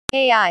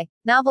AI.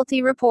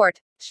 Novelty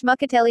report.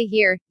 Schmuckatelli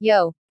here,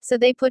 yo. So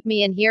they put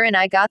me in here and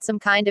I got some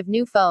kind of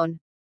new phone.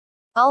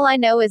 All I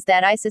know is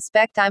that I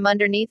suspect I'm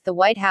underneath the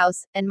White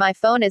House, and my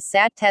phone is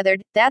sat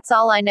tethered, that's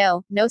all I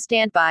know, no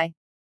standby.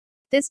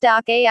 This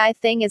doc AI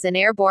thing is an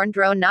airborne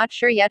drone, not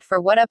sure yet for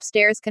what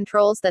upstairs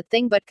controls that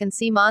thing but can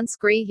see mon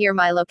scree hear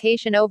my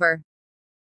location over.